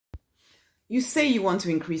You say you want to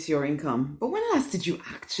increase your income, but when last did you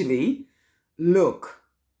actually look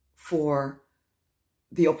for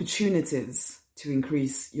the opportunities to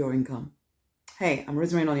increase your income? Hey, I'm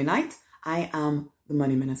Rosemary Nolly Knight. I am the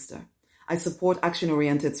Money Minister. I support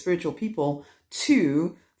action-oriented spiritual people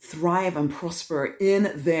to thrive and prosper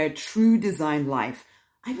in their true design life.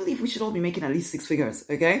 I believe we should all be making at least 6 figures,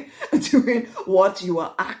 okay? Doing what you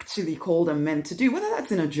are actually called and meant to do, whether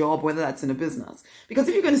that's in a job, whether that's in a business. Because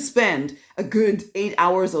if you're going to spend a good 8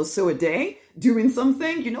 hours or so a day doing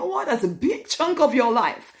something, you know what? That's a big chunk of your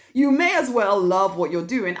life. You may as well love what you're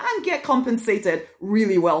doing and get compensated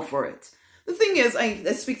really well for it. The thing is, I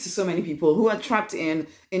speak to so many people who are trapped in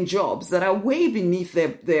jobs that are way beneath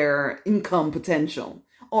their income potential,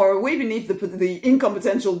 or way beneath the income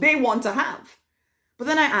potential they want to have. But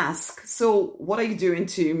then I ask, so what are you doing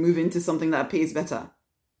to move into something that pays better?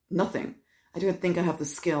 Nothing. I don't think I have the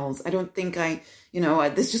skills. I don't think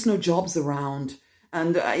there's just no jobs around.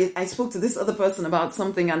 And I spoke to this other person about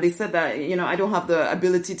something and they said that, I don't have the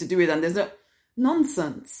ability to do it. And there's no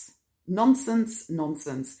nonsense.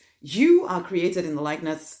 You are created in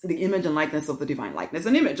the image and likeness of the divine. Likeness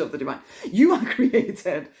and image of the divine. You are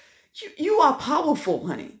created. You are powerful,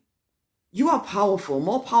 honey. You are powerful,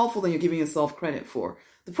 more powerful than you're giving yourself credit for.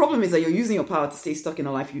 The problem is that you're using your power to stay stuck in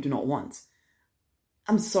a life you do not want.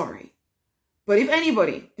 I'm sorry. But if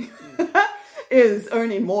anybody is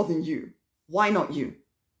earning more than you, why not you?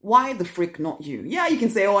 Why the frick not you? Yeah, you can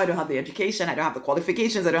say, I don't have the education, I don't have the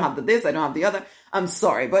qualifications, I don't have the this, I don't have the other. I'm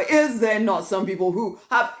sorry, but is there not some people who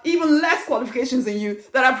have even less qualifications than you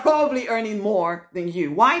that are probably earning more than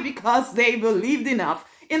you? Why? Because they believed enough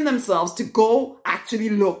in themselves to go actually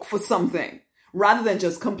look for something rather than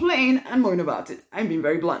just complain and moan about it. I'm being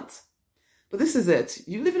very blunt. But this is it.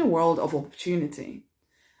 You live in a world of opportunity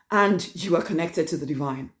and you are connected to the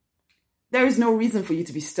divine. There is no reason for you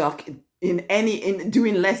to be stuck in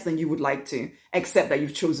doing less than you would like to, except that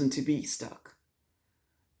you've chosen to be stuck.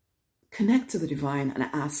 Connect to the divine and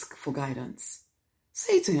ask for guidance.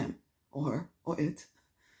 Say to him or her or it,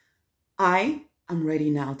 I am ready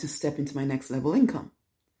now to step into my next level income.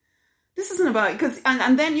 This isn't about,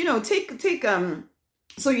 and then,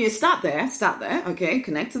 so you start there, okay?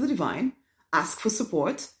 Connect to the divine, ask for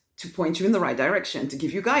support to point you in the right direction, to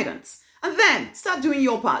give you guidance. And then start doing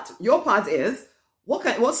your part. Your part is,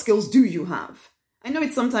 what skills do you have? I know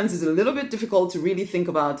it sometimes is a little bit difficult to really think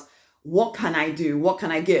about what can I do? What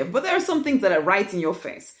can I give? But there are some things that are right in your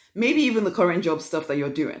face. Maybe even the current job stuff that you're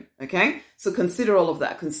doing. Okay. So consider all of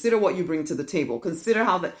that. Consider what you bring to the table. Consider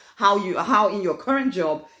how in your current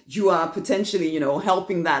job, you are potentially,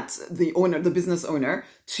 helping the business owner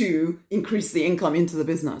to increase the income into the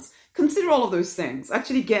business. Consider all of those things.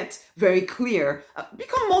 Actually get very clear.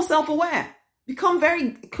 Become more self-aware. Become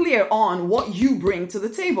very clear on what you bring to the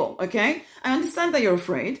table, okay? I understand that you're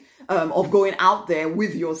afraid of going out there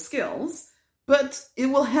with your skills, but it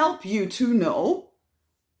will help you to know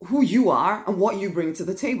who you are and what you bring to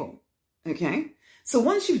the table, okay? So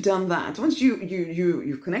once you've done that, once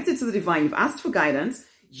you've connected to the divine, you've asked for guidance,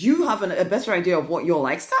 you have a better idea of what you're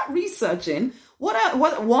like. Start researching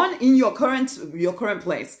what in your current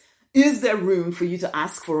place. Is there room for you to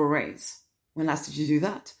ask for a raise? When last did you do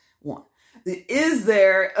that? 1. Is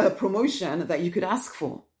there a promotion that you could ask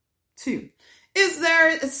for? 2. Is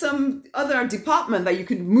there some other department that you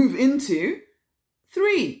could move into?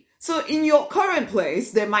 3. So in your current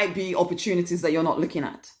place, there might be opportunities that you're not looking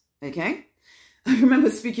at. Okay? I remember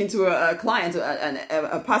speaking to a client,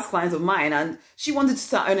 a past client of mine, and she wanted to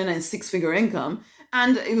start earning a 6-figure income.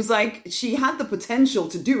 And it was like she had the potential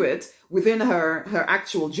to do it within her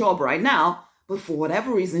actual job right now. But for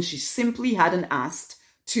whatever reason, she simply hadn't asked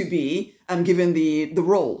to be given the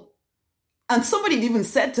role. And somebody even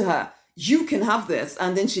said to her, you can have this.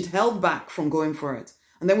 And then she'd held back from going for it.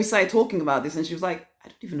 And then we started talking about this and she was like, I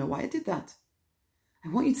don't even know why I did that. I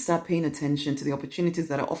want you to start paying attention to the opportunities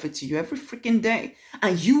that are offered to you every freaking day.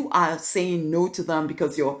 And you are saying no to them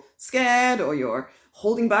because you're scared or you're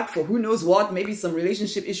holding back for who knows what. Maybe some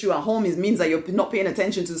relationship issue at home means that you're not paying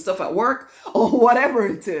attention to the stuff at work or whatever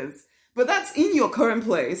it is. But that's in your current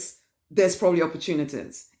place. There's probably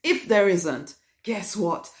opportunities. If there isn't, guess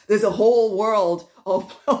what? There's a whole world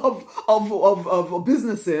of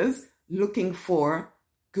businesses looking for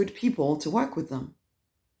good people to work with them.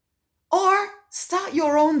 Or start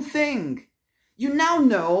your own thing. You now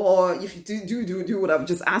know, or if you do what I've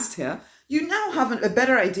just asked here, you now have a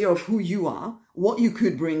better idea of who you are, what you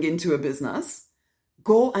could bring into a business.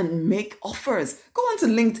 Go and make offers. Go onto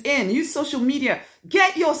LinkedIn, use social media,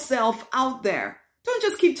 get yourself out there. Don't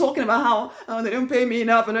just keep talking about how they don't pay me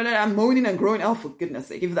enough and I'm moaning and groaning. Oh, for goodness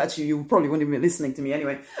sake, if that's you probably wouldn't even be listening to me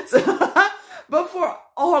anyway. So But for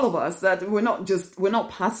all of us, that we're not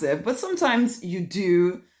passive, but sometimes you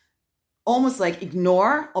do almost like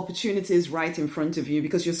ignore opportunities right in front of you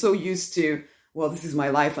because you're so used to, well, this is my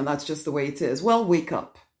life and that's just the way it is. Well, wake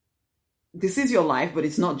up. This is your life, but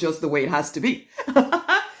it's not just the way it has to be.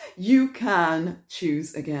 You can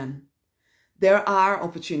choose again. There are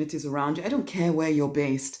opportunities around you. I don't care where you're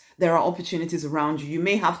based. There are opportunities around you. You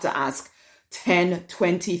may have to ask 10,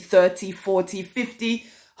 20, 30, 40, 50,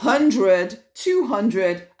 100,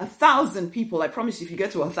 200, 1,000 people. I promise you, if you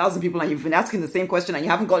get to 1,000 people and you've been asking the same question and you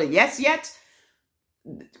haven't got a yes yet,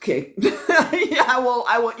 okay,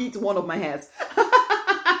 I will eat one of my hairs.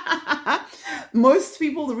 Most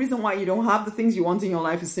people, the reason why you don't have the things you want in your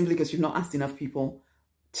life is simply because you've not asked enough people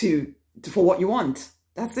for what you want.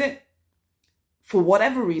 That's it. For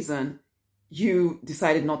whatever reason, you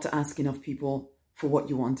decided not to ask enough people for what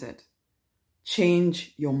you wanted.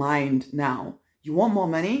 Change your mind now. You want more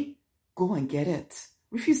money? Go and get it.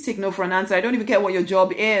 Refuse to take no for an answer. I don't even care what your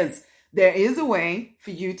job is. There is a way for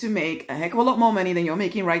you to make a heck of a lot more money than you're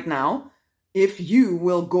making right now if you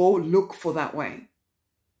will go look for that way.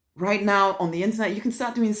 Right now on the internet, you can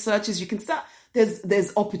start doing searches. You can start,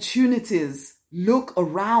 there's opportunities. Look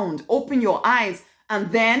around, open your eyes,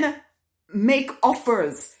 and then make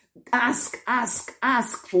offers. Ask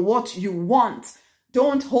for what you want.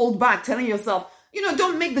 Don't hold back telling yourself,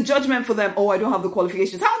 don't make the judgment for them. Oh, I don't have the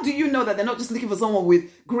qualifications. How do you know that they're not just looking for someone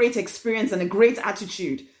with great experience and a great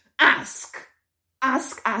attitude? Ask. I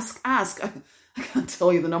can't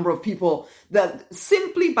tell you the number of people that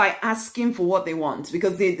simply by asking for what they want,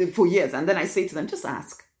 because they for years, and then I say to them, just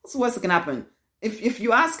ask. What's the worst that can happen? If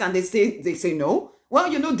you ask and they say no,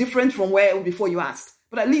 well, you're no different from where before you asked.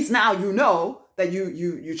 But at least now you know that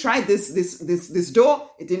you tried this door,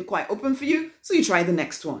 it didn't quite open for you, so you try the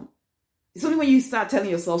next one. It's only when you start telling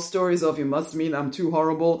yourself stories of, it must mean I'm too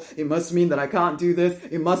horrible, it must mean that I can't do this,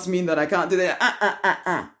 it must mean that I can't do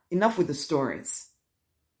that. Enough with the stories.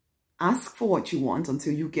 Ask for what you want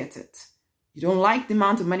until you get it. You don't like the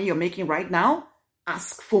amount of money you're making right now?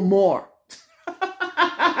 Ask for more.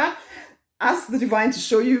 Ask the divine to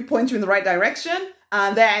show you, point you in the right direction,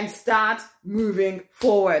 and then start moving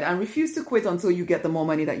forward. And refuse to quit until you get the more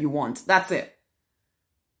money that you want. That's it.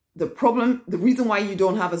 The reason why you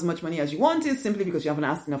don't have as much money as you want is simply because you haven't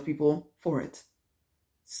asked enough people for it.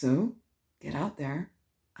 So, get out there,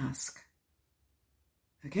 ask.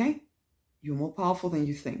 Okay? You're more powerful than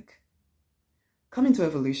you think. Come into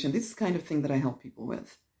evolution. This is the kind of thing that I help people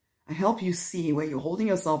with. I help you see where you're holding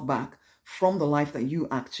yourself back from the life that you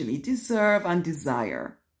actually deserve and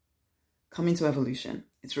desire. Come into evolution.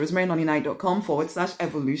 It's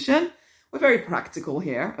rosemarynonnynight.com/evolution. We're very practical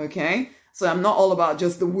here, okay? So I'm not all about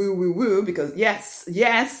just the woo, because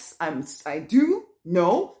yes, I do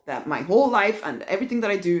know that my whole life and everything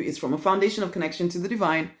that I do is from a foundation of connection to the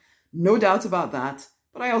divine. No doubt about that.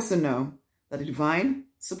 But I also know that the divine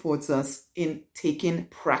supports us in taking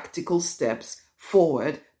practical steps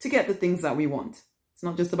forward to get the things that we want. It's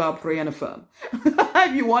not just about pray and affirm.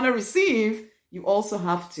 If you want to receive, you also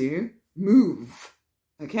have to move.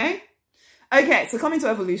 Okay? Okay, so coming to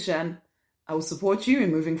evolution, I will support you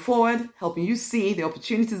in moving forward, helping you see the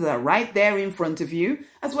opportunities that are right there in front of you,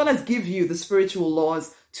 as well as give you the spiritual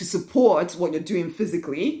laws to support what you're doing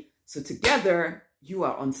physically. So together, you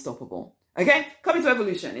are unstoppable. Okay, coming to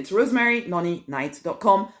evolution. It's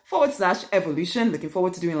rosemarynonnynight.com/evolution. Looking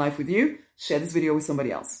forward to doing life with you. Share this video with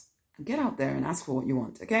somebody else. And get out there and ask for what you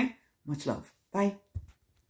want, okay? Much love. Bye.